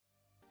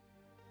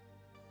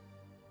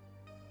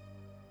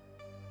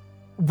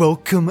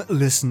Welcome,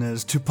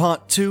 listeners, to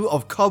part 2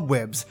 of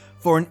Cobwebs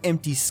for an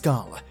Empty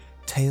Skull,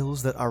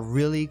 tales that are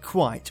really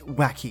quite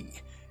wacky.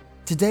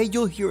 Today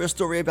you'll hear a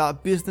story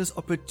about business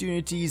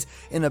opportunities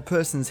in a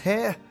person's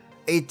hair,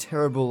 a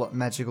terrible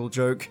magical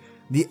joke,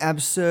 the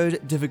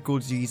absurd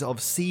difficulties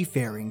of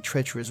seafaring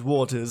treacherous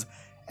waters,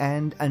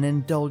 and an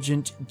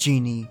indulgent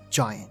genie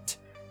giant.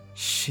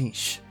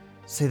 Sheesh.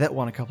 Say that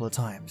one a couple of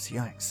times,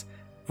 yikes.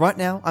 Right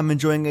now, I'm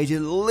enjoying a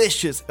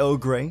delicious Earl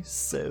Grey,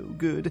 so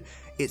good.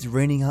 It's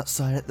raining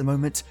outside at the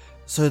moment,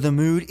 so the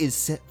mood is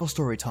set for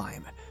story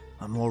time.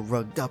 I'm all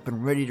rugged up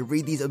and ready to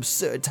read these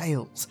absurd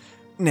tales.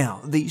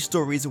 Now, these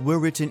stories were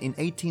written in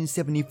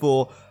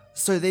 1874,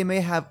 so they may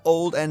have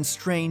old and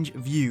strange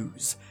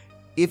views.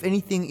 If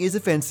anything is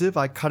offensive,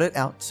 I cut it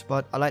out,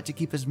 but I like to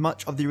keep as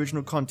much of the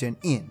original content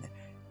in,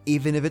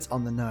 even if it's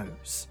on the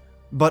nose.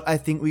 But I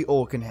think we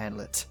all can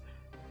handle it.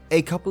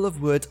 A couple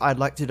of words I'd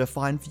like to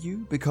define for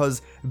you,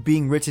 because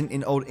being written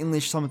in Old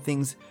English, some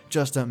things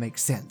just don't make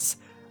sense.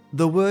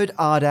 The word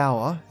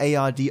ardour,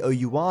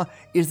 A-R-D-O-U-R,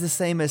 is the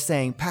same as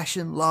saying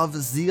passion, love,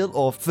 zeal,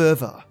 or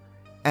fervour.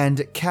 And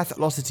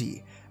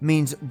catholicity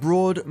means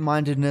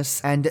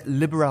broad-mindedness and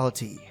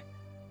liberality.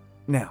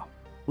 Now,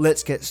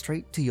 let's get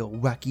straight to your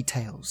wacky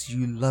tales,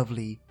 you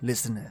lovely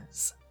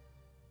listeners.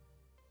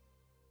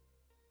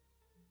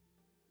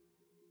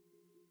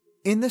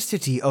 In the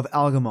city of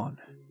Algamon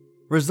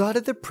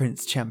resided the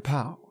Prince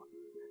Champao,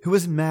 who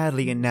was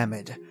madly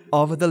enamored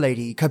of the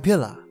Lady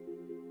Capilla.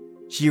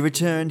 She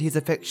returned his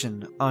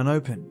affection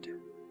unopened.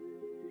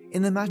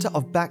 In the matter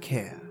of back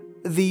hair,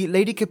 the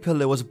Lady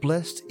Capilla was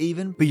blessed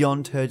even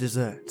beyond her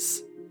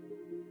deserts.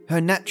 Her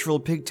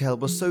natural pigtail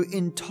was so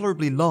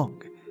intolerably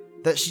long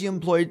that she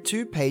employed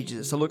 2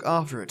 pages to look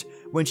after it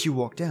when she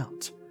walked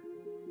out,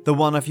 the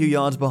one a few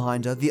yards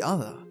behind her, the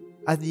other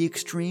at the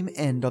extreme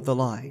end of the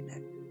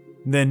line.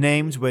 Their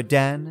names were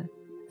Dan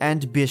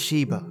and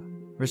Beersheba,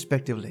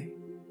 respectively.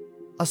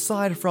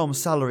 Aside from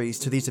salaries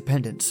to these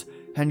dependents,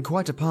 and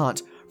quite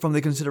apart from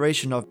the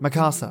consideration of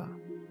Makasa,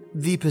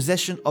 the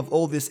possession of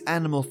all this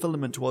animal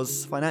filament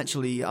was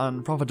financially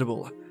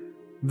unprofitable.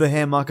 The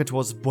hair market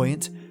was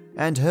buoyant,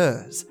 and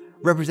hers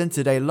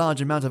represented a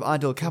large amount of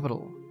idle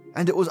capital,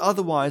 and it was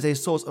otherwise a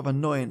source of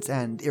annoyance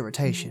and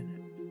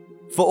irritation.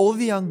 For all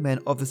the young men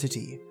of the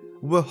city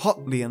were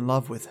hotly in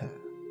love with her,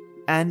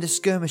 and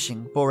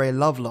skirmishing for a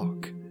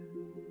lovelock.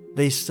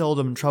 They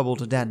seldom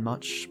troubled Dan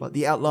much, but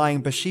the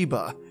outlying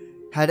Beersheba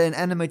had an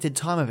animated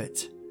time of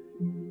it.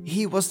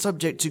 He was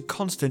subject to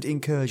constant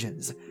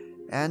incursions,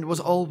 and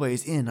was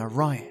always in a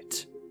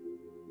riot.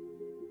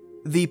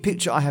 The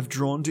picture I have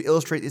drawn to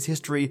illustrate this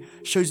history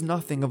shows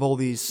nothing of all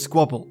these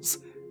squabbles.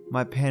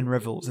 My pen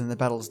revels in the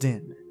battle's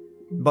din,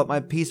 but my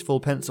peaceful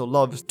pencil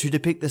loves to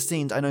depict the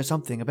scenes I know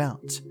something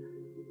about.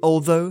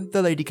 Although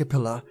the Lady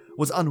Capilla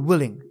was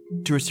unwilling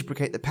to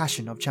reciprocate the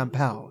passion of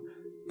Champao,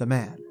 the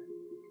man,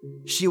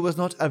 she was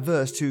not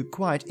averse to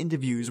quiet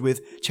interviews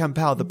with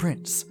Champao the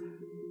Prince.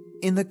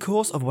 In the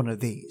course of one of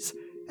these,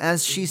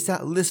 as she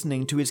sat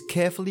listening to his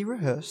carefully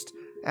rehearsed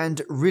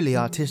and really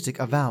artistic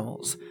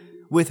avowals,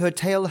 with her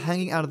tail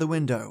hanging out of the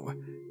window,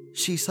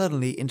 she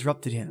suddenly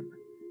interrupted him.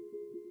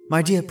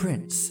 "My dear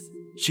Prince,"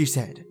 she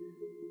said,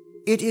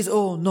 "it is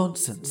all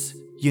nonsense,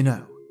 you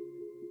know,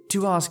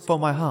 to ask for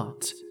my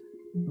heart,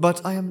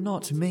 but I am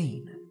not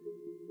mean.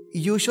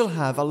 You shall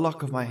have a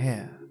lock of my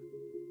hair."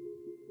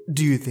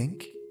 "Do you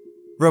think,"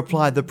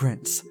 replied the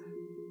prince,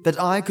 "that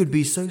I could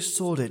be so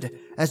sordid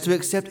as to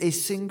accept a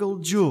single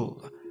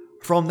jewel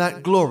from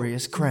that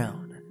glorious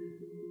crown?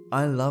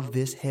 I love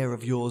this hair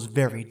of yours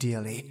very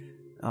dearly,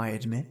 I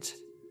admit,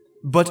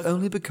 but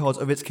only because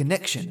of its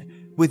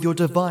connection with your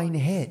divine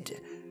head.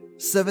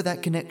 Sever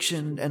that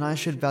connection, and I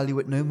should value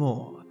it no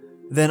more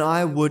than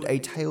I would a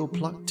tail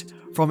plucked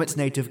from its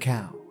native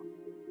cow."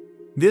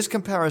 This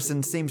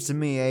comparison seems to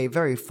me a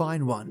very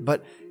fine one,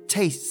 but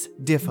tastes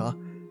differ,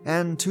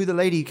 and to the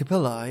Lady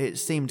Capilla it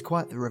seemed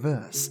quite the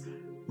reverse.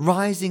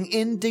 Rising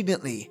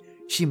indignantly,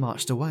 she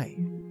marched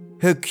away,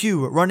 her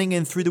queue running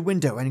in through the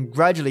window and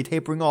gradually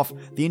tapering off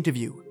the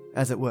interview,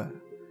 as it were.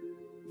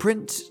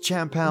 Prince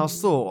Champao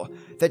saw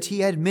that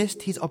he had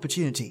missed his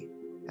opportunity,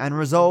 and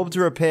resolved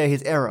to repair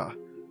his error.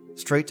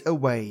 Straight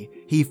away,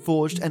 he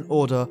forged an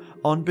order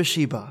on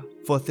Beersheba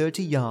for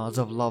 30 yards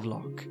of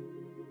lovelock.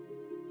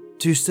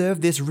 To serve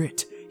this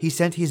writ, he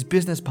sent his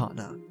business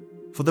partner,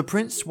 for the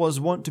prince was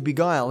wont to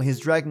beguile his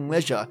dragging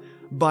leisure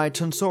by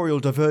tonsorial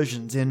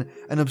diversions in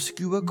an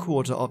obscure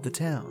quarter of the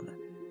town.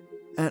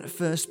 At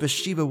first,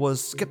 Beersheba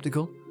was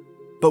skeptical,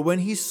 but when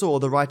he saw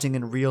the writing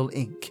in real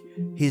ink,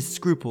 his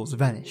scruples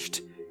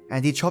vanished,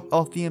 and he chopped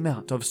off the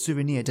amount of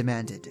souvenir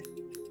demanded.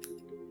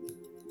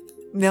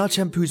 Now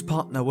Champoo's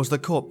partner was the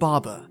court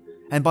barber,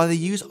 and by the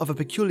use of a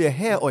peculiar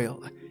hair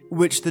oil,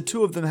 which the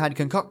two of them had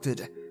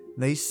concocted,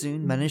 they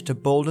soon managed to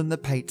bolden the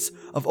pates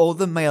of all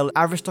the male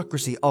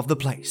aristocracy of the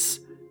place.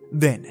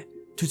 Then,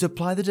 to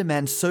supply the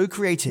demand so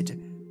created,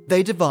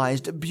 they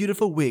devised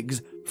beautiful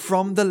wigs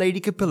from the Lady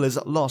Capilla's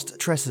lost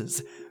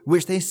tresses,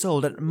 which they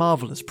sold at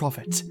marvellous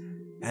profit,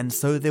 and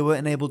so they were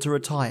enabled to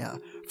retire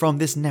from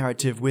this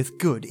narrative with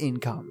good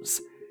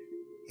incomes.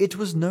 It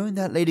was known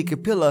that Lady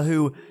Capilla,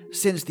 who,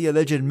 since the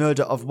alleged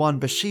murder of one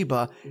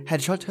Bathsheba,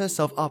 had shut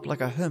herself up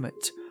like a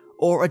hermit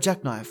or a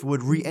jackknife,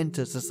 would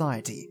re-enter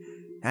society,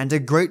 and a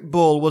great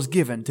ball was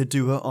given to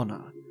do her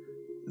honour.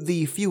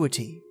 The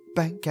feuity,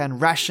 bank and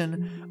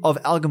ration of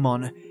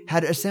Algernon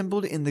had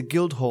assembled in the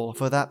Guildhall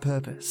for that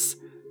purpose.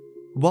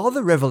 While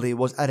the revelry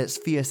was at its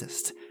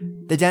fiercest,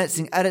 the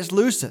dancing at its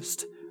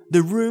loosest,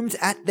 the rooms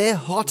at their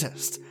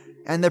hottest,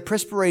 and the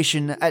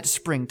perspiration at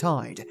spring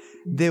tide,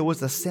 there was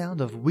the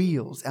sound of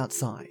wheels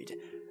outside,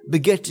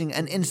 begetting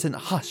an instant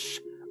hush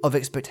of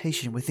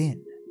expectation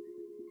within.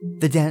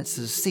 The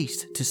dancers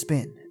ceased to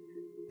spin,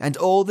 and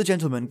all the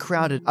gentlemen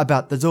crowded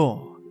about the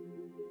door.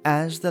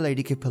 As the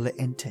Lady Capilla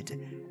entered,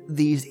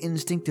 these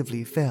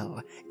instinctively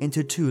fell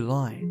into two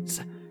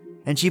lines,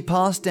 and she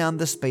passed down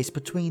the space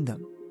between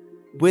them,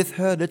 with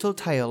her little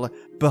tail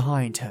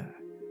behind her.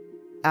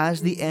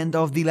 As the end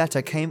of the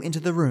latter came into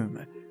the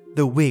room,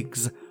 the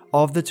wigs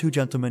of the two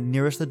gentlemen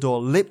nearest the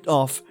door leapt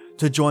off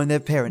to join their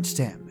parent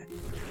stem.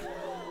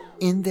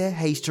 In their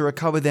haste to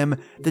recover them,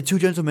 the two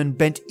gentlemen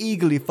bent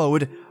eagerly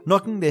forward,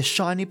 knocking their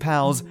shiny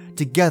pals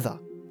together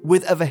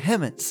with a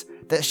vehemence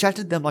that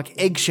shattered them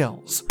like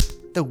eggshells.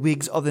 The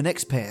wigs of the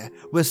next pair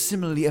were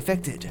similarly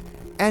affected,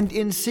 and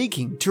in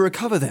seeking to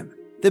recover them,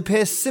 the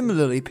pair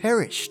similarly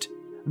perished.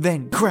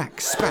 Then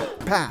crack, spat,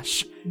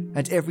 pash,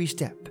 at every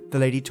step the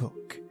lady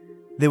took.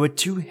 There were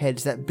two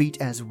heads that beat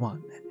as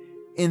one.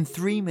 In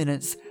 3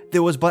 minutes,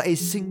 there was but a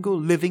single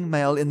living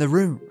male in the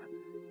room.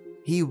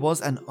 He was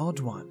an odd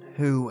one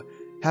who,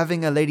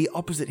 having a lady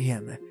opposite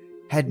him,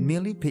 had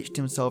merely pitched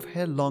himself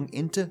headlong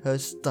into her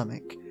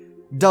stomach,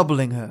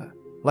 doubling her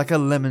like a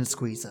lemon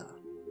squeezer.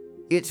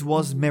 It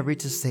was merry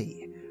to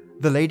see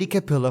the Lady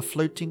Capilla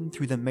floating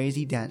through the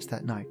mazy dance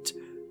that night,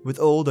 with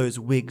all those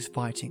wigs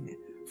fighting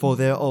for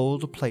their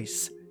old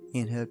place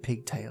in her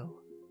pigtail.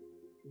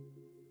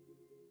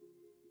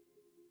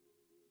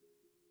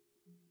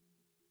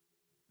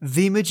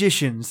 The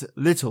Magician's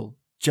Little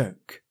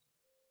Joke.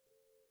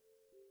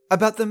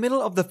 About the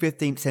middle of the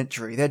 15th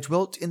century, there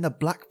dwelt in the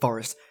Black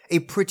Forest a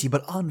pretty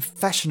but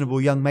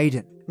unfashionable young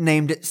maiden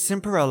named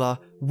Simperella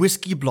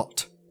Whiskey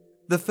Blot.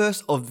 The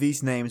first of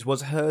these names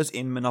was hers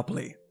in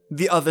Monopoly.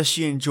 The other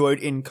she enjoyed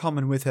in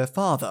common with her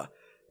father.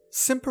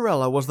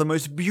 Simperella was the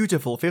most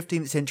beautiful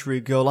 15th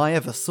century girl I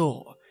ever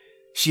saw.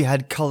 She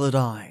had coloured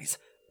eyes,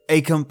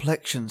 a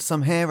complexion,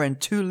 some hair, and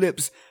two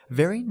lips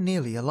very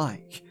nearly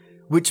alike,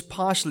 which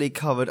partially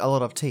covered a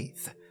lot of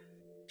teeth.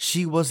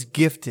 She was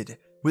gifted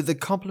with the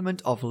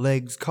complement of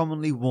legs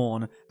commonly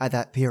worn at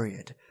that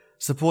period,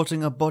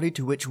 supporting a body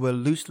to which were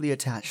loosely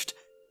attached,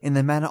 in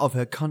the manner of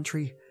her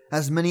country,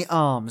 as many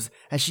arms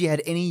as she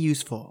had any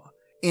use for,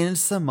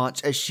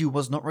 insomuch as she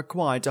was not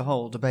required to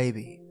hold a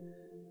baby.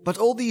 But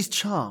all these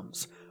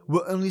charms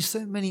were only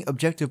so many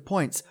objective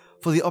points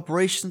for the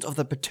operations of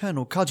the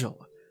paternal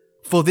cudgel,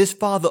 for this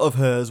father of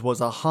hers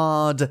was a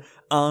hard,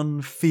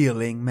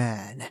 unfeeling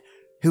man,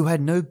 who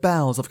had no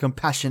bowels of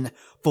compassion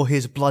for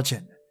his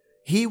bludgeon.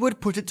 He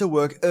would put it to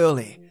work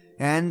early,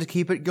 and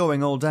keep it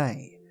going all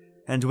day,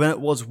 and when it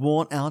was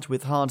worn out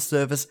with hard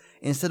service,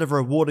 instead of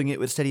rewarding it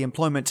with steady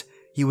employment,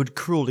 he would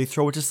cruelly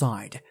throw it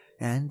aside,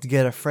 and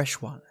get a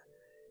fresh one.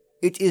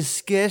 It is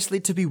scarcely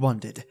to be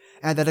wondered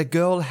at that a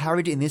girl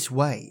harried in this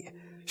way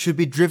should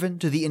be driven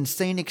to the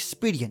insane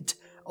expedient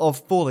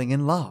of falling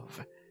in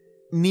love.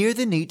 Near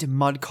the neat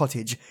mud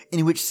cottage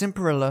in which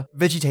Simperella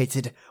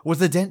vegetated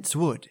was a dense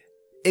wood,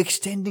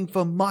 extending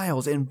for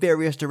miles in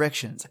various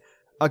directions,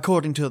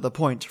 according to the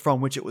point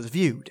from which it was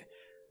viewed.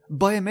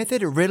 By a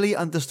method readily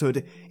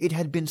understood, it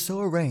had been so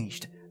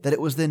arranged that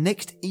it was the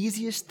next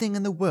easiest thing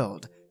in the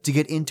world to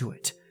get into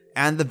it,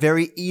 and the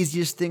very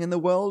easiest thing in the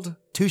world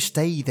to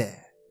stay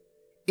there.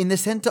 In the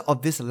centre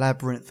of this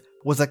labyrinth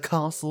was a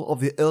castle of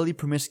the early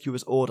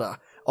promiscuous order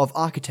of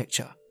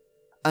architecture,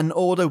 an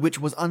order which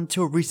was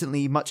until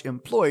recently much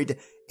employed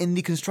in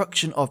the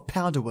construction of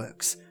powder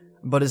works,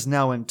 but is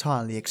now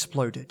entirely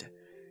exploded.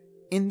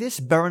 In this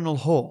baronial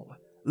hall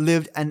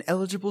lived an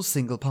eligible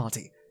single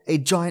party, a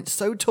giant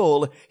so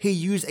tall he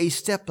used a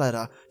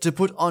stepladder to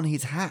put on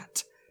his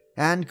hat,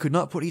 and could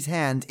not put his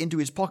hand into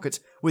his pocket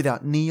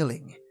without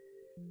kneeling.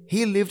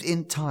 He lived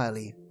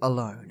entirely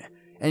alone,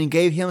 and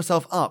gave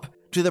himself up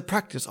to the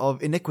practice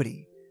of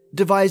iniquity,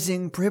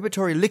 devising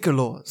prohibitory liquor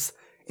laws,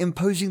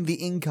 imposing the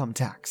income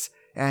tax,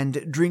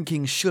 and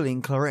drinking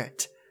shilling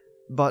claret.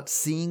 But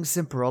seeing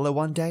Simperella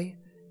one day,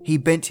 he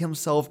bent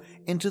himself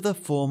into the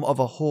form of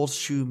a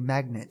horseshoe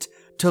magnet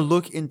to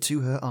look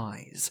into her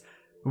eyes.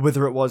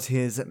 Whether it was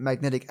his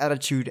magnetic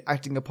attitude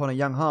acting upon a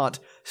young heart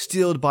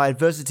steeled by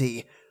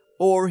adversity,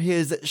 or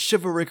his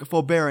chivalric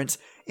forbearance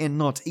in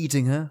not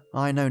eating her,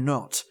 I know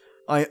not.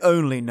 I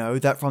only know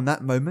that from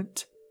that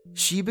moment,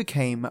 she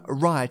became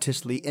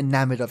riotously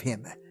enamoured of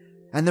him,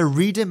 and the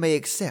reader may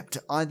accept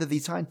either the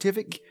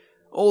scientific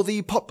or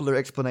the popular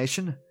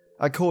explanation,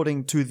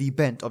 according to the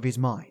bent of his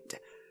mind.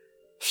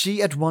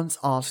 She at once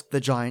asked the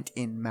giant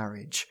in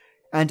marriage,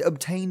 and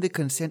obtained the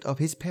consent of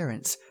his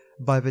parents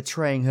by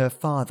betraying her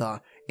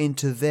father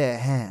into their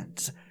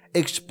hands,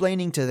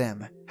 explaining to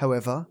them,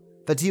 however,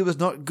 that he was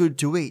not good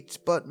to eat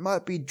but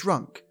might be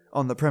drunk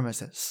on the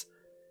premises.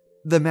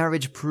 The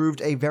marriage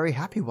proved a very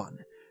happy one,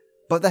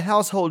 but the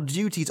household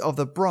duties of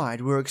the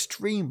bride were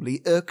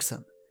extremely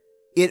irksome.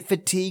 It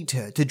fatigued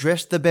her to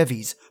dress the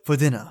bevies for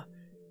dinner.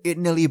 It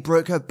nearly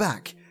broke her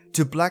back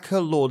to black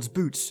her lord's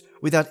boots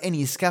without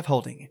any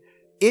scaffolding.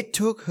 It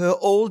took her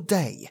all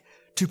day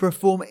to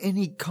perform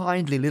any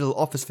kindly little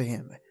office for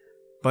him,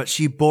 but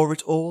she bore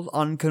it all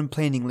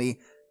uncomplainingly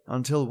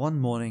until one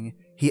morning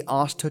he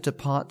asked her to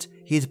part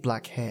his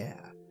black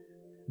hair.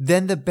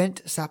 Then the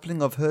bent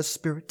sapling of her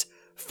spirit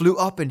flew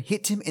up and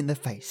hit him in the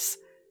face.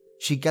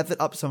 She gathered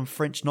up some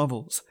French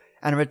novels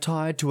and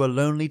retired to a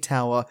lonely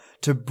tower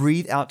to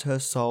breathe out her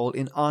soul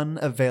in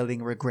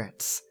unavailing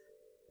regrets.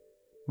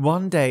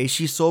 One day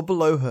she saw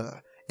below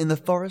her in the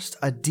forest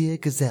a deer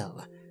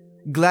gazelle,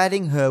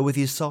 gladding her with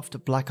his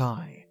soft black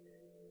eye.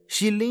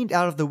 She leaned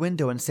out of the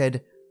window and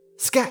said,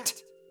 "Scat!"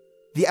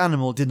 The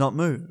animal did not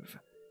move.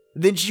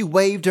 Then she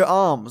waved her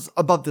arms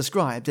above the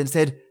scribes and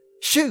said,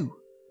 "Shoo!"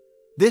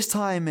 This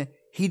time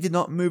he did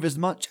not move as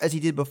much as he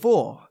did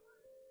before.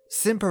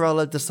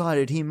 Simperella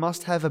decided he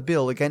must have a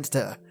bill against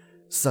her,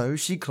 so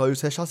she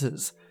closed her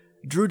shutters,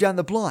 drew down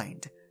the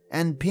blind,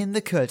 and pinned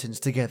the curtains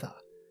together.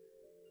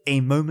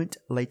 A moment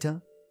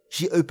later,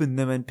 she opened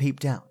them and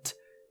peeped out.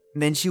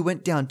 Then she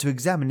went down to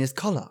examine his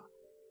collar,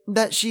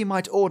 that she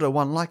might order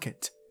one like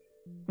it.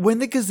 When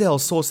the gazelle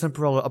saw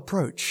Simperella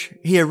approach,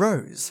 he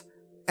arose,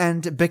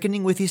 and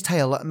beckoning with his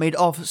tail made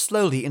off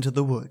slowly into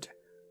the wood.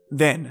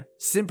 Then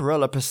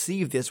Simperella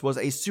perceived this was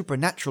a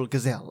supernatural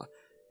gazelle,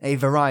 a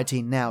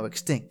variety now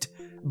extinct,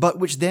 but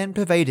which then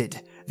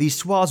pervaded the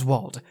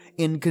Schwarzwald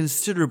in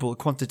considerable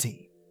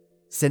quantity,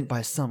 sent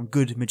by some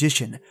good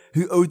magician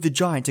who owed the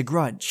giant a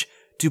grudge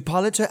to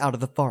pilot her out of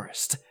the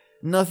forest.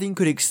 Nothing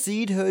could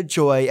exceed her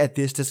joy at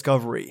this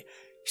discovery.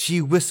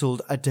 She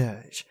whistled a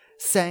dirge,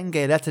 sang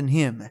a Latin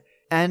hymn,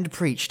 and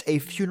preached a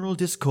funeral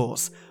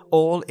discourse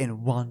all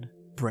in one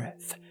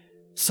breath.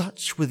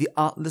 Such were the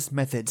artless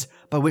methods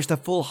by which the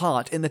full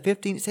heart in the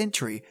 15th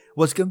century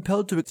was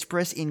compelled to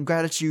express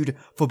ingratitude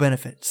for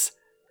benefits.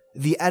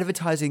 The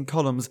advertising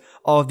columns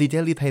of the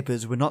daily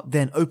papers were not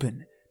then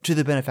open to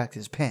the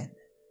benefactor's pen.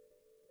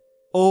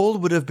 All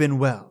would have been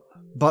well,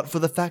 but for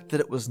the fact that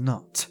it was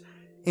not.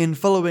 In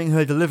following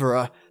her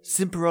deliverer,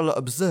 Simperella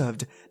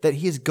observed that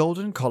his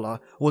golden collar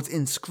was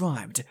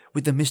inscribed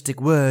with the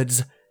mystic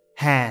words,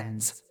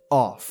 "Hands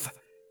off."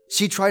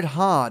 She tried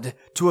hard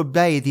to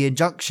obey the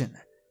injunction.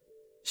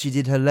 She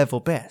did her level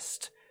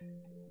best.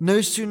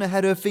 No sooner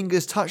had her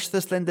fingers touched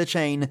the slender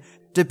chain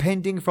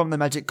depending from the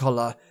magic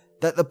collar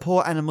that the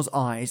poor animal's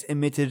eyes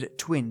emitted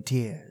twin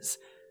tears,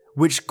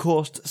 which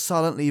coursed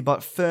silently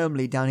but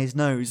firmly down his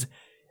nose,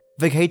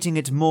 vacating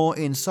it more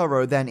in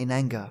sorrow than in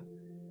anger.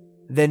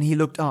 Then he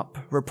looked up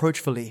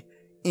reproachfully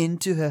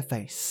into her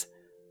face.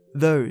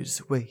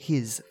 Those were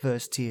his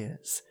first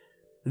tears.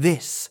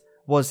 This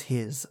was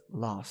his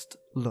last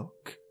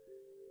look.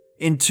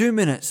 In 2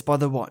 minutes by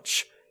the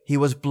watch, he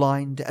was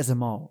blind as a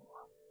mole.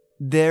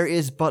 There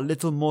is but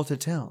little more to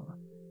tell.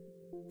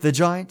 The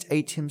giant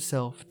ate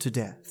himself to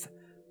death.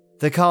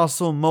 The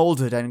castle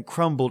mouldered and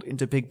crumbled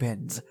into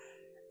pigpens.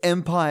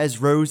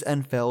 Empires rose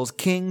and fell,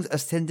 kings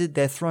ascended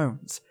their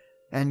thrones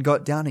and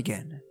got down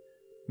again.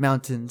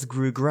 Mountains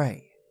grew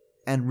grey,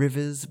 and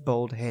rivers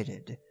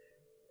bald-headed.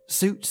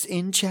 Suits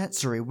in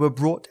chancery were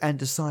brought and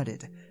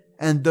decided,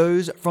 and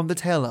those from the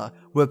tailor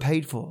were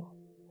paid for.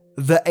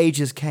 The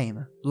ages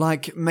came,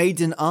 like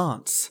maiden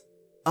aunts,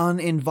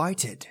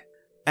 uninvited,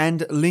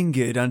 and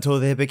lingered until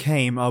they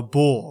became a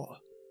bore.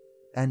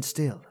 And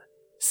still,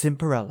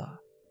 Simperella,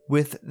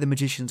 with the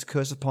magician's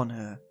curse upon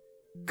her,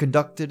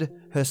 conducted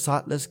her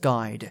sightless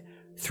guide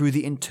through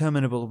the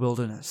interminable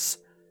wilderness.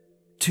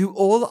 To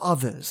all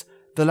others,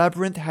 the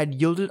labyrinth had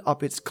yielded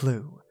up its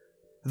clue.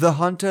 The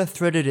hunter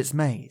threaded its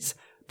maze.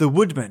 The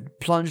woodman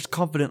plunged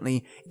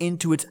confidently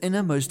into its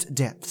innermost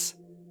depths.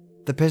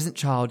 The peasant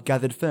child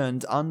gathered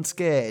ferns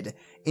unscared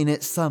in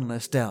its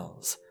sunless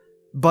dells.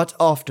 But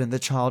often the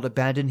child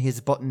abandoned his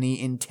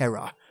botany in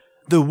terror.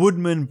 The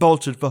woodman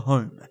bolted for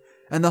home,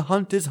 and the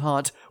hunter's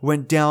heart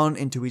went down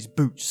into his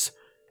boots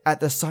at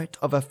the sight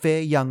of a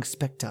fair young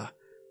spectre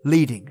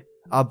leading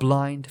a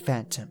blind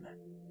phantom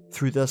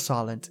through the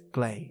silent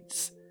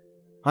glades.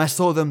 I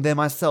saw them there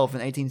myself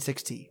in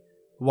 1860,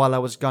 while I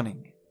was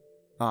gunning.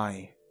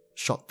 I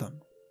shot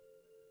them.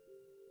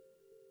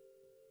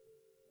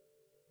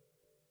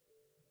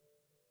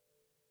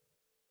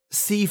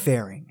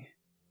 Seafaring.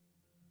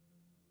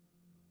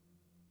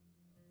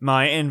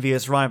 My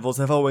envious rivals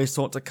have always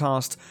sought to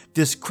cast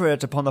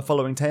discredit upon the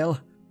following tale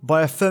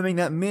by affirming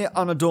that mere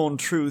unadorned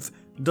truth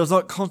does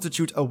not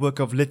constitute a work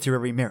of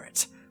literary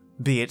merit.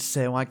 Be it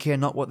so, I care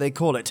not what they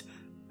call it.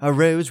 A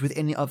rose with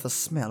any other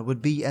smell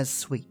would be as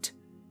sweet.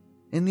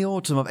 In the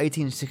autumn of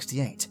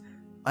 1868,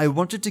 I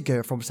wanted to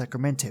go from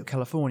Sacramento,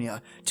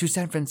 California, to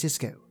San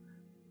Francisco.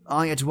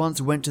 I at once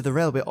went to the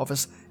railway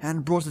office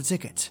and bought a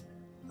ticket,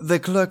 the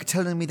clerk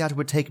telling me that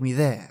would take me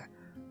there,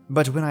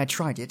 but when I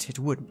tried it, it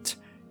wouldn't.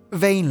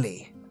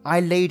 Vainly,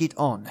 I laid it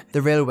on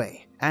the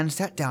railway and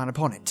sat down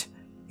upon it.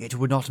 It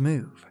would not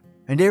move,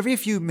 and every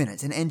few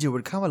minutes an engine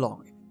would come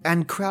along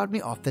and crowd me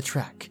off the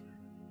track.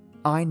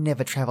 I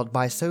never travelled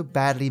by so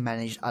badly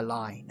managed a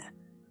line.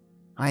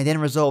 I then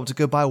resolved to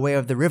go by way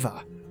of the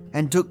river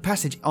and took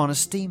passage on a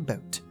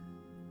steamboat.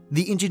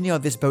 The engineer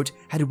of this boat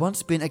had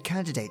once been a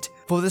candidate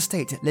for the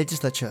state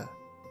legislature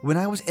when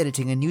I was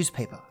editing a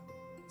newspaper.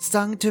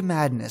 Stung to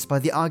madness by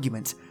the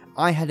arguments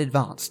I had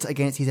advanced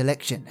against his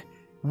election,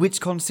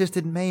 which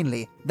consisted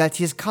mainly that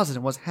his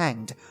cousin was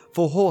hanged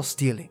for horse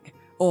stealing,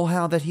 or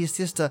how that his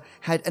sister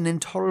had an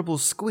intolerable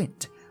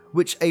squint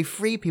which a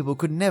free people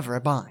could never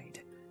abide.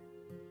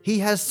 He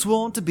has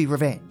sworn to be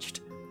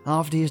revenged.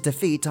 After his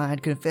defeat, I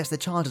had confessed the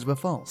charges were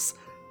false,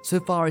 so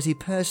far as he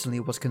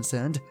personally was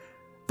concerned,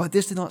 but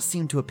this did not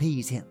seem to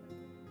appease him.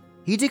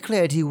 He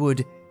declared he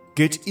would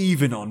get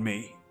even on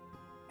me.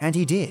 And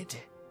he did.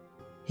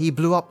 He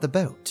blew up the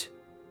boat.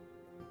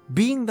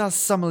 Being thus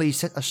summarily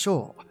set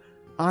ashore,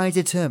 I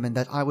determined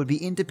that I would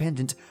be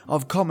independent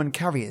of common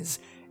carriers,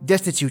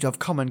 destitute of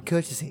common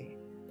courtesy.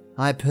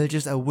 I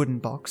purchased a wooden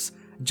box,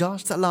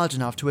 just large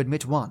enough to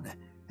admit one,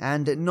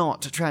 and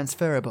not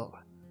transferable.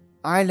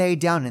 I lay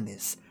down in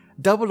this,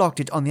 double-locked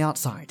it on the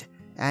outside,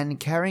 and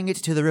carrying it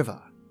to the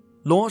river,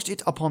 launched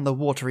it upon the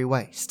watery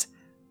waste.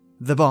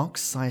 The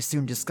box, I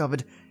soon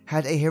discovered,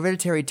 had a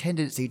hereditary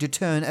tendency to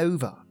turn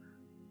over.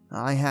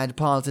 I had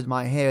parted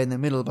my hair in the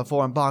middle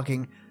before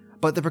embarking,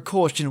 but the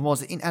precaution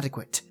was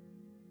inadequate.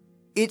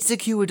 It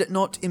secured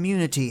not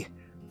immunity,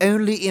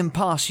 only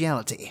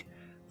impartiality,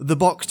 the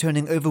box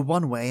turning over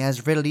one way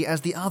as readily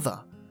as the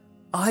other.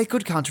 I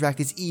could counteract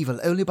this evil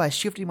only by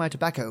shifting my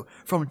tobacco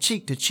from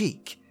cheek to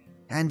cheek,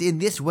 and in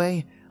this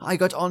way I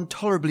got on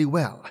tolerably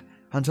well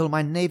until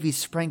my navy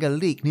sprang a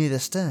leak near the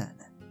stern.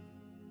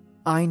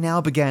 I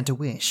now began to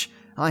wish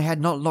I had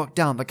not locked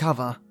down the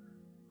cover.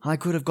 I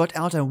could have got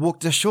out and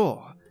walked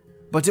ashore,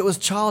 but it was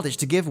childish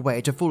to give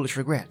way to foolish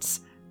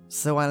regrets,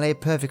 so I lay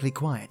perfectly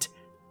quiet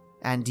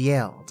and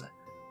yelled.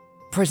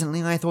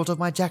 Presently I thought of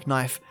my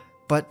jackknife,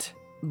 but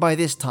by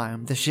this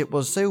time the ship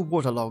was so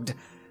waterlogged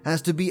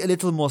as to be a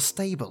little more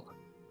stable.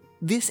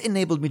 This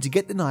enabled me to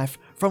get the knife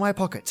from my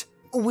pocket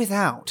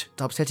without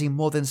upsetting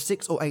more than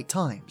 6 or 8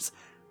 times,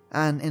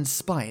 an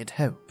inspired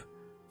hope.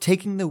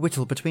 Taking the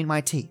whittle between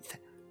my teeth,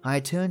 I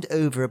turned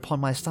over upon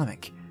my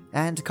stomach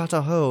and cut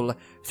a hole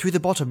through the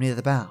bottom near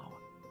the bow.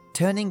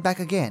 Turning back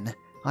again,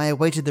 I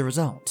awaited the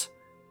result.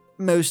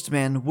 Most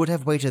men would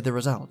have waited the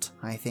result,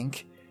 I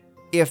think,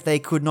 if they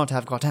could not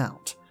have got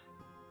out.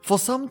 For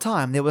some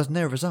time there was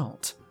no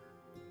result.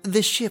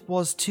 The ship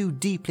was too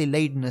deeply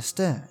laden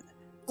astern,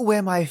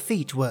 where my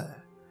feet were,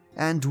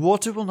 and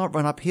water will not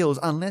run up hills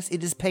unless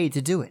it is paid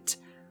to do it.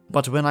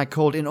 But when I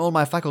called in all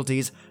my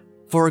faculties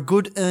for a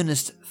good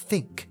earnest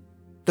think,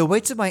 the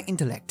weights of my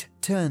intellect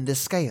turned the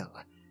scale.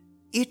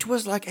 It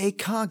was like a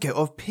cargo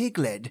of pig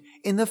lead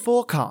in the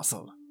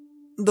forecastle.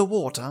 The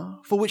water,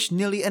 for which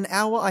nearly an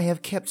hour I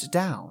have kept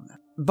down,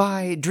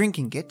 by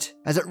drinking it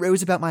as it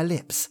rose about my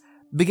lips,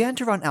 began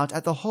to run out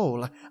at the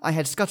hole I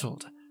had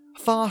scuttled,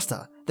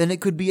 faster than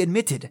it could be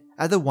admitted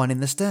at the one in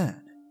the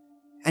stern.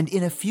 And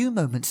in a few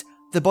moments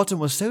the bottom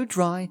was so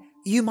dry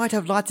you might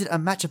have lighted a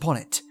match upon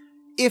it,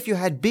 if you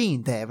had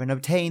been there and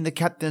obtained the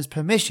captain's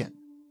permission.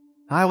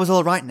 I was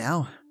all right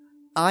now.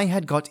 I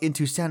had got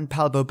into San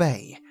Palbo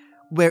Bay,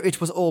 where it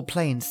was all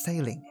plain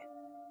sailing.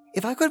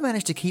 If I could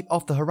manage to keep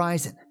off the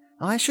horizon,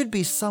 I should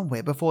be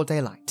somewhere before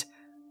daylight.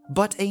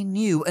 But a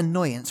new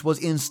annoyance was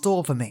in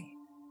store for me.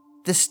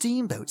 The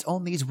steamboats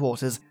on these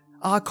waters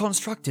are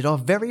constructed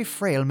of very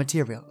frail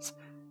materials,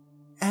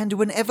 and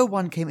whenever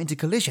one came into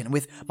collision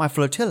with my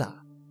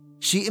flotilla,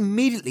 she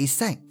immediately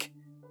sank.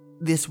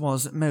 This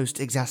was most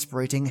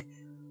exasperating,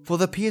 for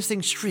the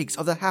piercing shrieks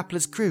of the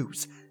hapless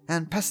crews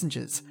and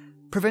passengers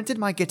prevented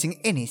my getting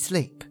any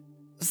sleep.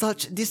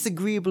 Such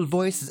disagreeable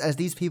voices as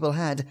these people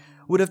had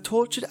would have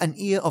tortured an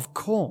ear of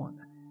corn.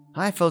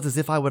 I felt as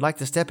if I would like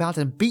to step out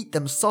and beat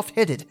them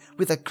soft-headed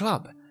with a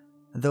club,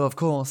 though of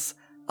course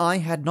I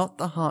had not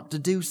the heart to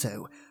do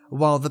so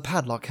while the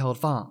padlock held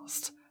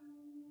fast.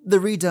 The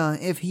reader,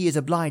 if he is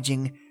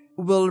obliging,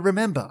 will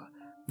remember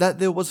that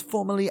there was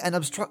formerly an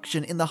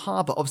obstruction in the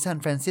harbour of San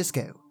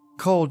Francisco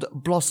called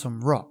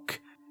Blossom Rock,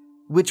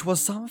 which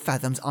was some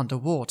fathoms under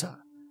water,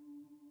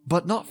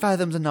 but not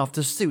fathoms enough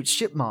to suit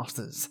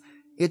shipmasters.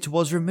 It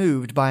was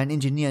removed by an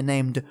engineer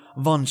named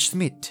von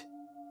Schmidt.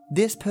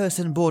 This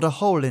person bored a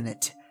hole in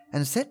it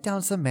and set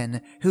down some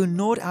men who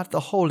gnawed out the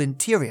whole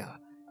interior,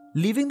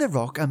 leaving the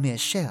rock a mere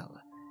shell.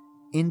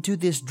 Into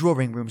this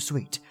drawing-room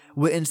suite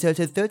were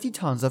inserted 30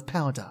 tons of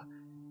powder,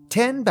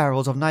 10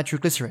 barrels of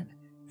nitroglycerin,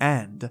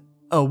 and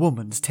a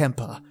woman's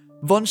temper.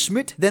 Von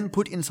Schmidt then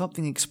put in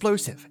something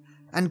explosive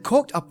and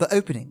corked up the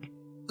opening,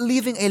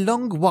 leaving a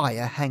long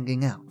wire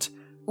hanging out.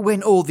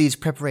 When all these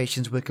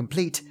preparations were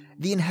complete,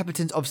 the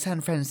inhabitants of San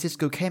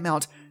Francisco came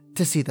out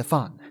to see the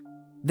fun.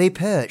 They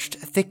perched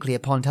thickly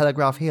upon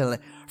Telegraph Hill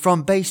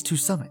from base to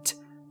summit.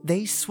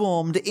 They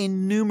swarmed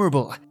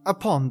innumerable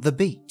upon the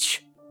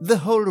beach. The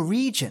whole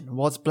region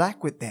was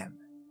black with them.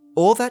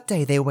 All that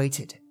day they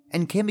waited,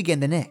 and came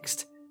again the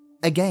next.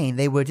 Again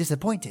they were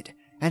disappointed,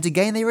 and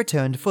again they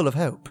returned full of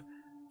hope.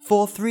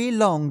 For 3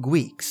 long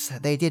weeks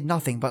they did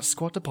nothing but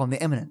squat upon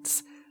the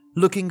eminence,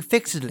 looking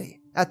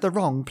fixedly at the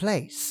wrong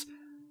place.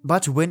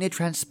 But when it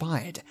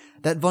transpired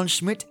that von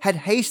Schmidt had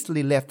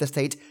hastily left the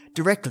state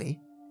directly,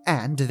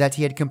 and that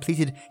he had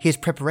completed his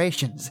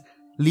preparations,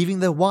 leaving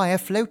the wire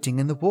floating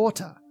in the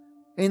water,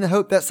 in the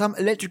hope that some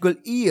electrical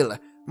eel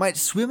might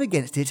swim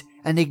against it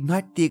and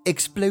ignite the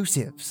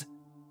explosives,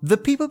 the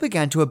people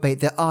began to abate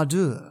their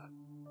ardor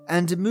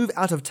and move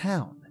out of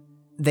town.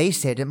 They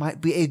said it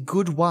might be a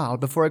good while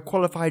before a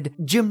qualified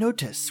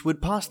gymnotus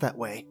would pass that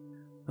way,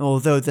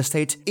 although the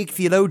state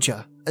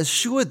ichthyologia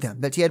assured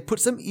them that he had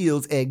put some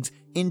eel's eggs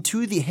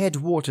into the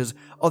headwaters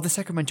of the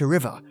Sacramento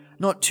River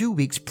not 2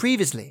 weeks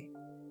previously.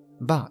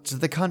 But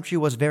the country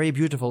was very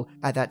beautiful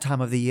at that time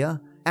of the year,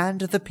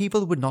 and the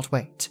people would not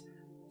wait.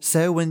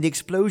 So when the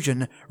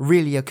explosion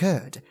really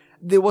occurred,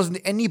 there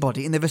wasn't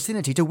anybody in the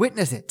vicinity to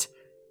witness it.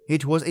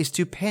 It was a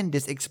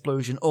stupendous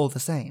explosion all the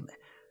same,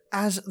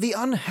 as the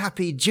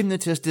unhappy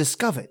gymnotus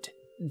discovered,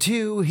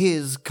 to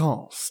his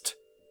cost.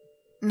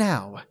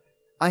 Now,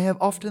 I have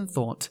often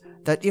thought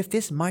that if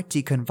this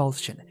mighty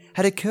convulsion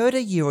had occurred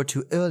a year or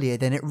 2 earlier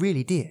than it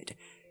really did,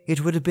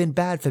 it would have been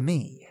bad for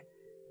me,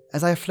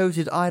 as I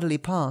floated idly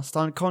past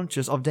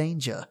unconscious of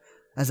danger.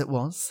 As it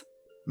was,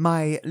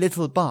 my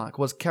little bark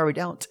was carried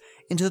out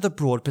into the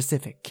broad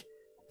Pacific,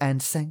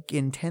 and sank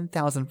in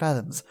 10,000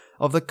 fathoms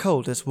of the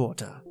coldest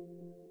water.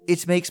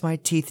 It makes my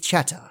teeth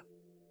chatter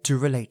to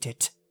relate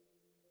it.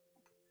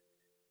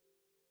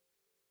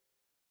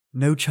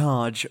 No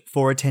charge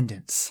for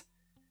attendance.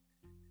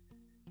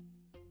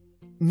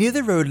 Near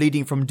the road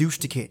leading from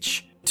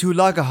Dusterkitch to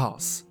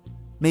Lagerhaus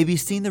may be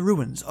seen the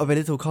ruins of a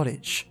little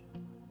cottage.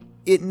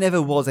 It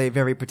never was a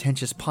very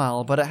pretentious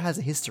pile, but it has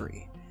a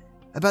history.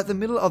 About the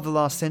middle of the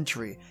last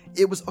century,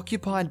 it was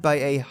occupied by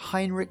a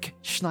Heinrich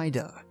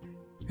Schneider,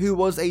 who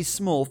was a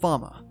small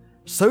farmer.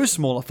 So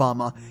small a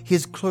farmer,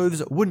 his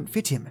clothes wouldn't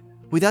fit him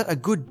without a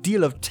good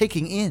deal of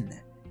taking in.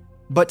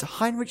 But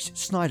Heinrich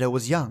Schneider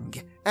was young,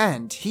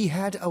 and he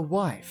had a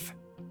wife.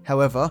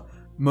 However,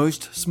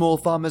 most small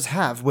farmers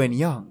have when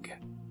young.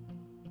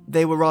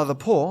 They were rather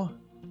poor.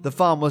 The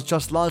farm was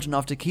just large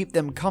enough to keep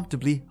them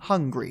comfortably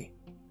hungry.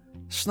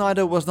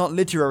 Schneider was not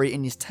literary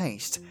in his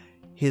taste.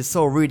 His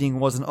sole reading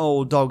was an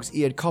old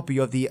dog's-eared copy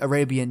of the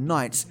Arabian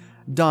Nights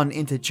done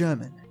into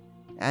German,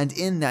 and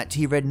in that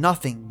he read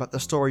nothing but the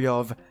story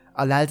of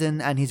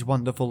Aladdin and his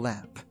wonderful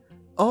lamp.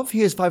 Of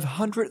his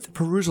 500th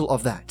perusal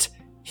of that,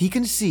 he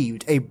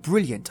conceived a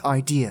brilliant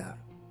idea.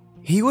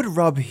 He would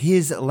rub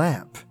his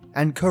lamp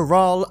and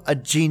corral a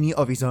genie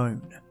of his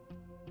own.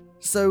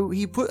 So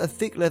he put a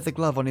thick leather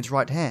glove on his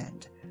right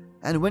hand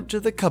and went to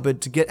the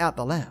cupboard to get out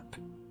the lamp.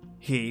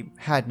 He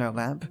had no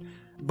lamp,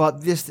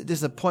 but this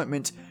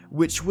disappointment,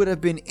 which would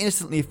have been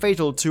instantly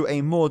fatal to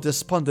a more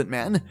despondent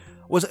man,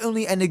 was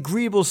only an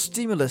agreeable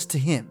stimulus to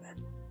him.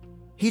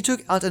 He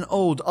took out an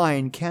old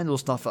iron candle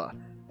snuffer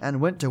and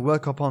went to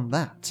work upon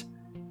that.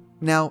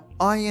 Now,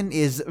 iron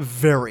is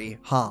very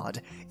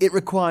hard. It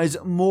requires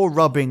more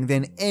rubbing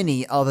than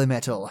any other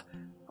metal.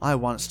 I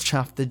once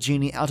chaffed the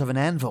genie out of an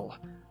anvil,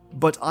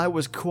 but I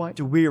was quite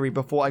weary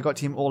before I got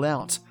him all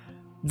out.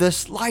 The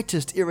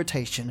slightest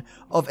irritation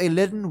of a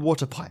leaden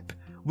water pipe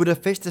would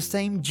have fetched the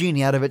same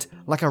genie out of it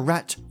like a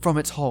rat from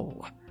its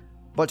hole.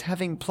 But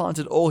having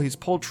planted all his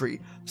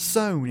poultry,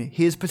 sown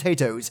his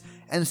potatoes,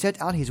 and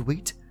set out his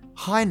wheat,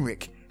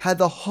 Heinrich had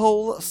the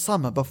whole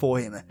summer before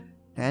him,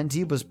 and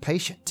he was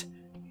patient.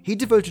 He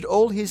devoted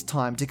all his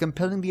time to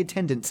compelling the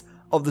attendance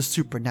of the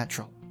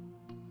supernatural.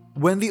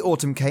 When the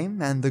autumn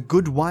came and the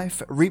good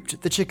wife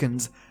reaped the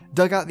chickens,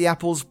 dug out the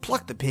apples,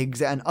 plucked the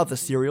pigs and other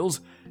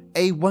cereals,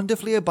 a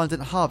wonderfully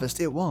abundant harvest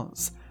it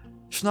was.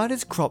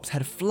 Schneider's crops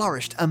had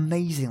flourished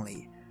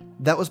amazingly.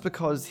 That was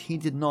because he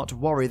did not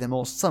worry them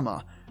all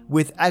summer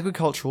with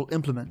agricultural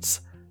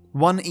implements.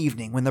 One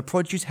evening, when the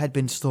produce had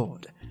been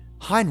stored,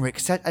 Heinrich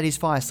sat at his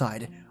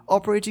fireside,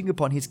 operating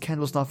upon his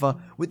candle snuffer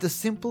with the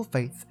simple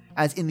faith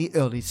as in the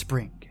early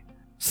spring.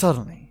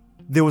 Suddenly,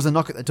 there was a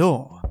knock at the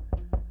door,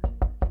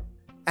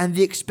 and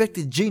the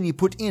expected genie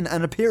put in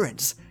an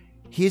appearance.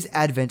 His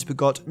advent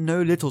begot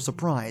no little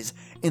surprise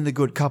in the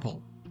good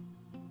couple.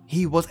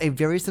 He was a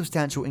very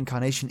substantial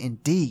incarnation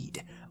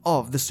indeed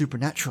of the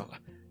supernatural,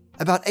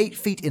 about 8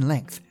 feet in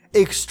length,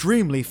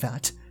 extremely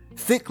fat,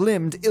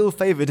 thick-limbed,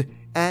 ill-favoured,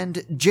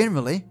 and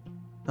generally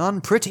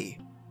unpretty.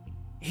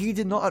 He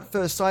did not at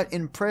first sight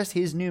impress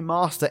his new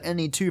master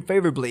any too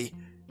favourably.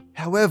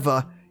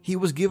 However, he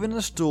was given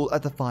a stool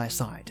at the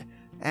fireside,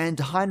 and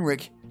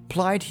Heinrich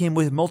plied him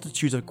with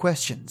multitudes of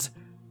questions.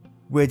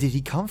 Where did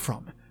he come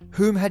from?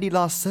 Whom had he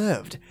last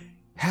served?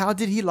 How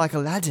did he like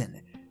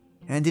Aladdin?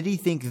 And did he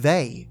think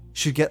they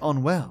should get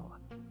on well?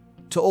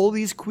 To all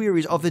these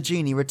queries of the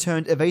genie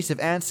returned evasive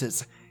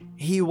answers.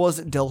 He was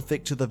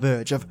Delphic to the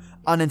verge of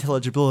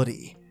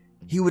unintelligibility.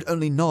 He would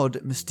only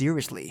nod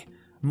mysteriously,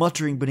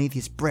 muttering beneath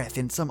his breath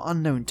in some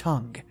unknown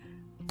tongue,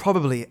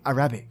 probably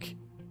Arabic,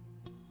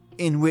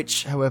 in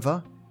which,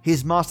 however,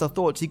 his master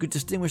thought he could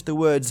distinguish the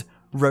words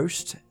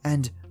roast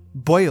and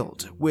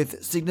boiled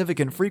with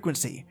significant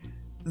frequency,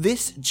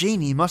 This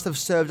genie must have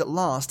served at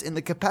last in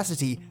the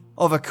capacity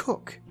of a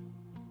cook.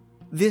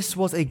 This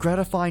was a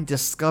gratifying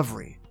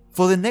discovery.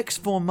 For the next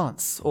 4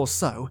 months or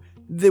so,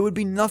 there would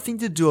be nothing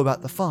to do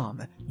about the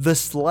farm. The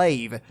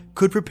slave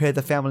could prepare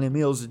the family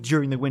meals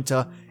during the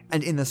winter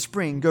and in the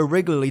spring go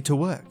regularly to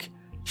work.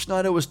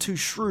 Schneider was too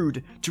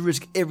shrewd to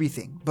risk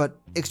everything but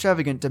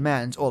extravagant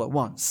demands all at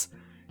once.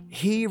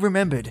 He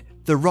remembered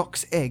the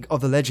roc's egg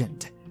of the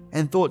legend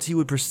and thought he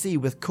would proceed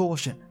with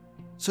caution.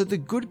 So the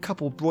good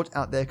couple brought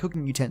out their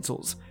cooking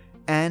utensils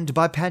and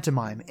by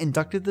pantomime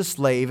inducted the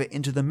slave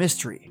into the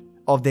mystery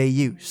of their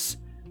use.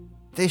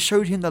 They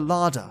showed him the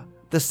larder,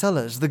 the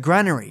cellars, the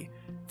granary,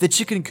 the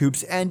chicken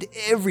coops, and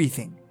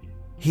everything.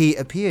 He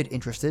appeared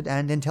interested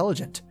and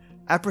intelligent,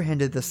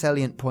 apprehended the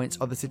salient points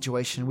of the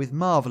situation with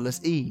marvelous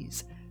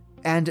ease,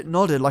 and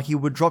nodded like he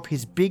would drop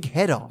his big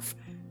head off,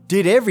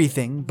 did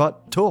everything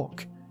but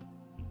talk.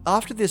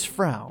 After this,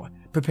 Frau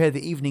prepared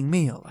the evening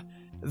meal,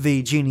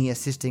 the genie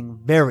assisting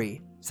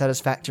very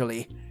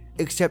satisfactorily,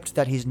 except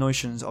that his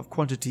notions of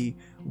quantity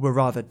were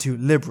rather too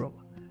liberal.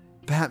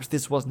 Perhaps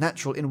this was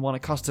natural in one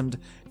accustomed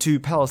to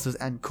palaces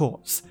and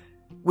courts.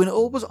 When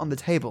all was on the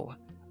table,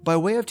 by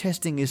way of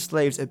testing his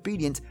slave's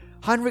obedience,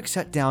 Heinrich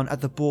sat down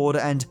at the board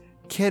and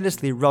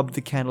carelessly rubbed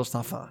the candle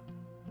snuffer.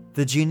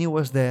 The genie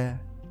was there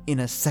in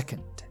a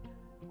second.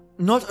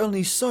 Not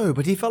only so,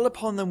 but he fell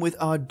upon them with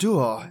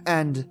ardor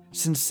and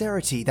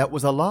sincerity that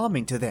was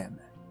alarming to them.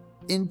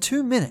 In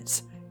 2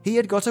 minutes, he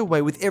had got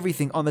away with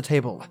everything on the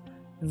table.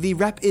 The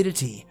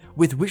rapidity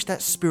with which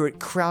that spirit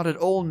crowded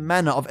all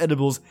manner of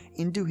edibles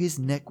into his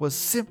neck was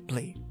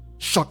simply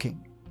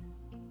shocking.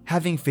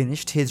 Having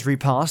finished his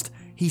repast,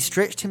 he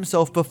stretched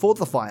himself before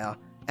the fire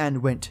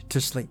and went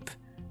to sleep.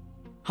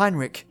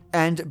 Heinrich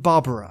and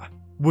Barbara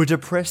were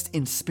depressed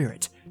in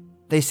spirit.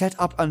 They sat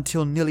up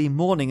until nearly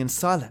morning in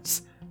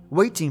silence,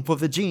 waiting for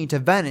the genie to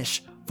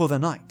vanish for the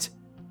night.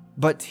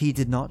 But he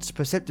did not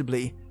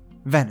perceptibly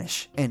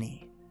vanish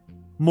any.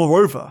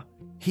 Moreover,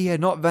 he had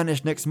not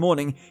vanished next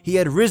morning. He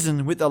had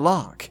risen with the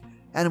lark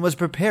and was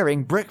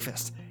preparing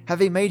breakfast,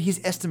 having made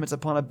his estimates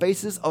upon a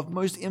basis of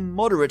most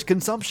immoderate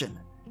consumption.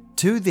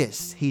 To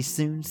this he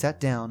soon sat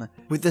down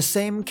with the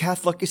same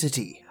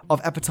catholicity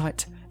of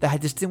appetite that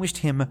had distinguished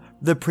him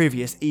the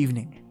previous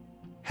evening.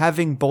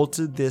 Having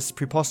bolted this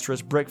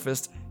preposterous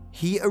breakfast,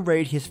 he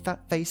arrayed his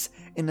fat face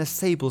in a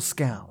sable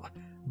scowl,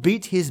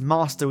 beat his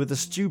master with a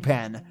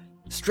stewpan,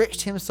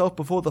 stretched himself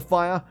before the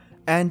fire,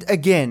 and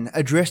again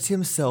addressed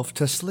himself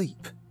to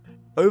sleep.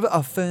 Over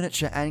a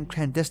furniture and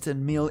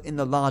clandestine meal in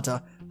the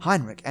larder,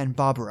 Heinrich and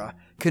Barbara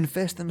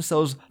confessed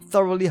themselves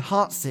thoroughly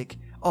heartsick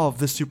of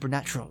the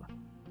supernatural.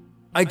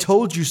 "I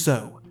told you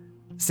so,"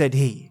 said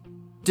he.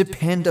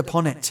 "Depend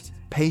upon it,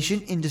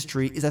 patient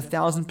industry is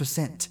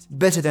 1,000%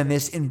 better than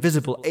this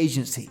invisible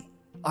agency.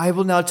 I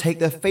will now take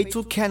the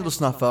fatal candle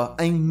snuffer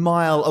a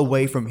mile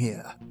away from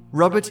here,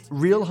 rub it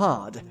real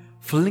hard,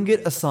 fling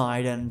it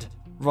aside, and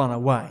run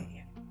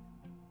away."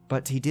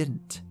 But he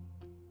didn't.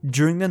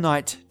 During the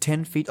night,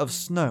 10 feet of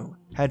snow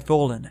had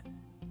fallen.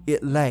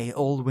 It lay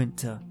all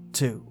winter,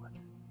 too.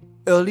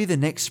 Early the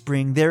next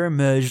spring there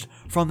emerged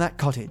from that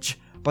cottage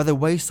by the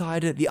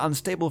wayside the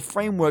unstable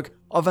framework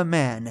of a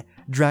man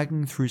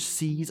dragging through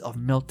seas of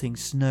melting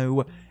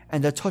snow,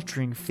 and a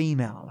tottering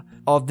female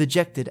of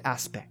dejected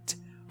aspect.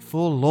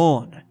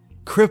 Forlorn,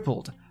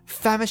 crippled,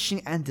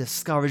 famishing and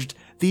discouraged,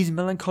 these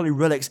melancholy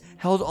relics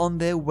held on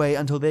their way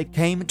until they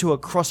came to a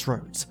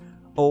crossroads,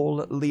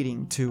 all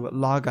leading to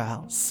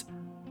Lagerhaus,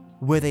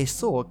 where they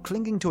saw,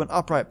 clinging to an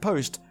upright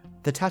post,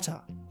 the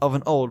tatter of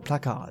an old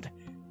placard.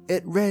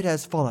 It read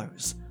as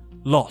follows: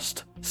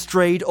 "Lost,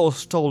 strayed or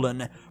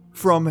stolen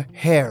from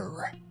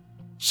Herr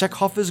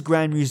Schackhoffer's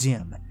Grand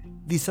Museum,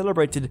 the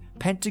celebrated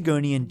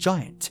Pantagonian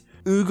giant,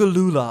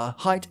 Ugalula,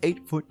 height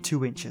 8 foot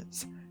 2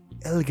 inches.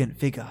 Elegant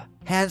figure,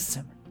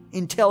 handsome,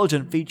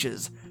 intelligent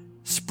features,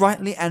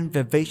 sprightly and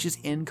vivacious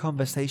in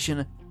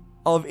conversation,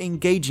 of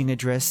engaging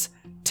address,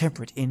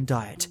 temperate in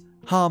diet,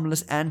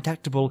 harmless and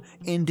tactable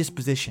in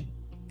disposition.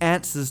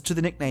 Answers to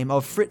the nickname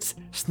of Fritz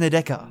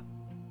Snedeker.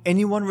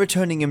 Anyone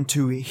returning him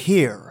to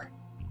here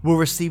will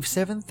receive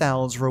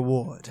 7,000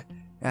 reward,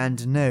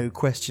 and no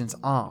questions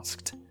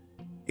asked."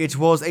 It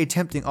was a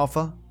tempting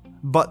offer,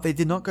 but they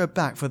did not go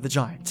back for the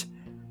giant.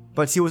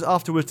 But he was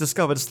afterwards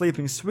discovered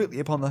sleeping sweetly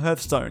upon the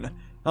hearthstone,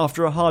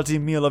 after a hearty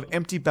meal of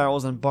empty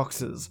barrels and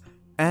boxes,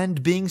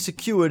 and being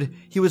secured,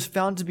 he was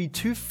found to be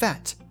too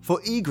fat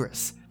for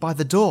egress by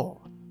the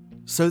door.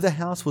 So the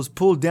house was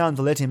pulled down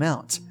to let him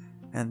out,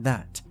 and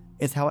that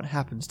is how it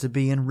happens to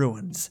be in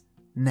ruins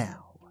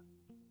now.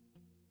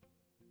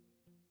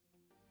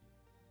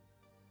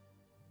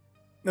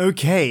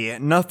 Okay,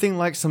 nothing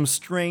like some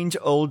strange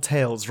old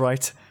tales,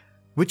 right?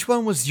 Which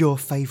one was your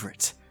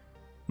favourite?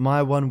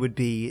 My one would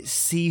be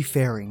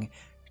Seafaring.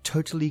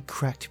 Totally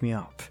cracked me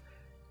up.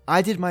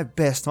 I did my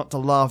best not to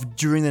laugh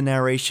during the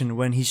narration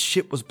when his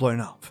ship was blown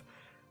up.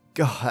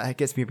 God, that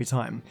gets me every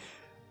time.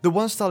 The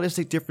one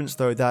stylistic difference,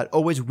 though, that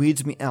always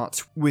weirds me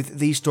out with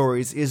these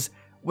stories is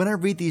when I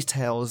read these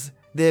tales,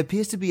 there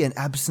appears to be an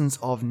absence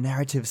of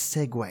narrative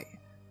segue.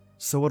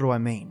 So what do I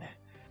mean?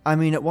 I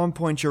mean, at one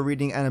point you're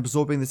reading and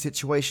absorbing the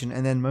situation,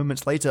 and then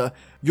moments later,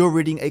 you're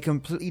reading a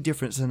completely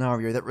different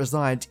scenario that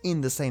resides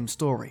in the same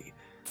story.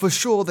 For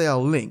sure they are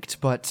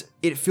linked, but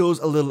it feels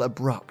a little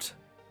abrupt.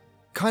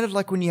 Kind of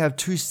like when you have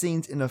two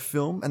scenes in a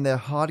film and they're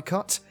hard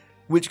cut,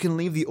 which can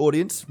leave the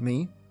audience,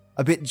 me,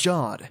 a bit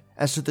jarred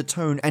as to the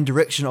tone and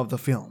direction of the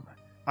film.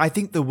 I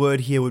think the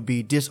word here would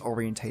be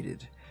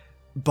disorientated.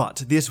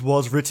 But this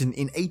was written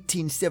in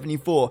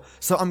 1874,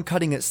 so I'm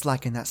cutting it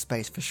slack in that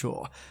space for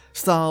sure.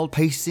 Style,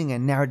 pacing,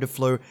 and narrative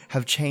flow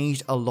have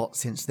changed a lot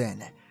since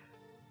then.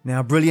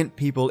 Now, brilliant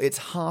people, it's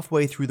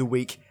halfway through the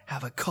week.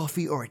 Have a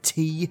coffee or a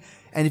tea,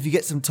 and if you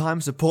get some time,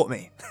 support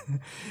me.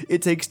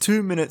 It takes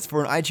 2 minutes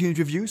for an iTunes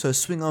review, so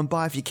swing on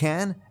by if you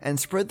can, and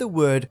spread the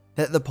word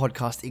that the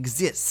podcast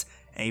exists.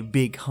 A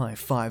big high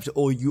five to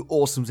all you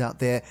awesomes out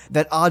there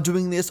that are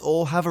doing this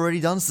or have already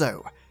done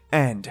so.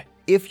 And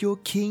if you're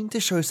keen to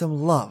show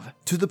some love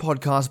to the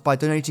podcast by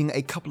donating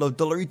a couple of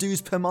dollary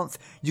dues per month,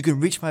 you can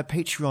reach my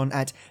Patreon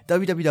at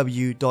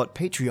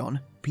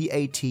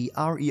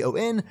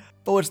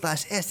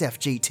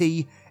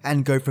www.patreon.com/SFGT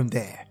and go from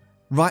there.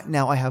 Right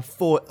now I have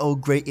 4 Earl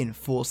Grey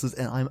enforcers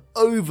and I'm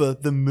over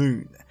the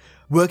moon,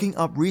 working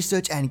up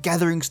research and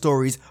gathering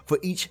stories for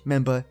each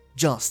member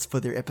just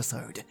for their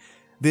episode.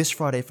 This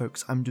Friday,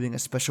 folks, I'm doing a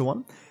special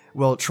one.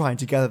 Well, trying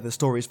to gather the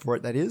stories for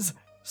it, that is.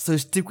 So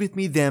stick with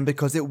me then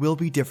because it will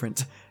be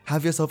different.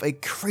 Have yourself a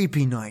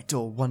creepy night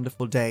or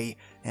wonderful day,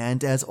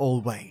 and as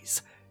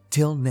always,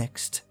 till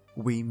next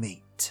we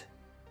meet.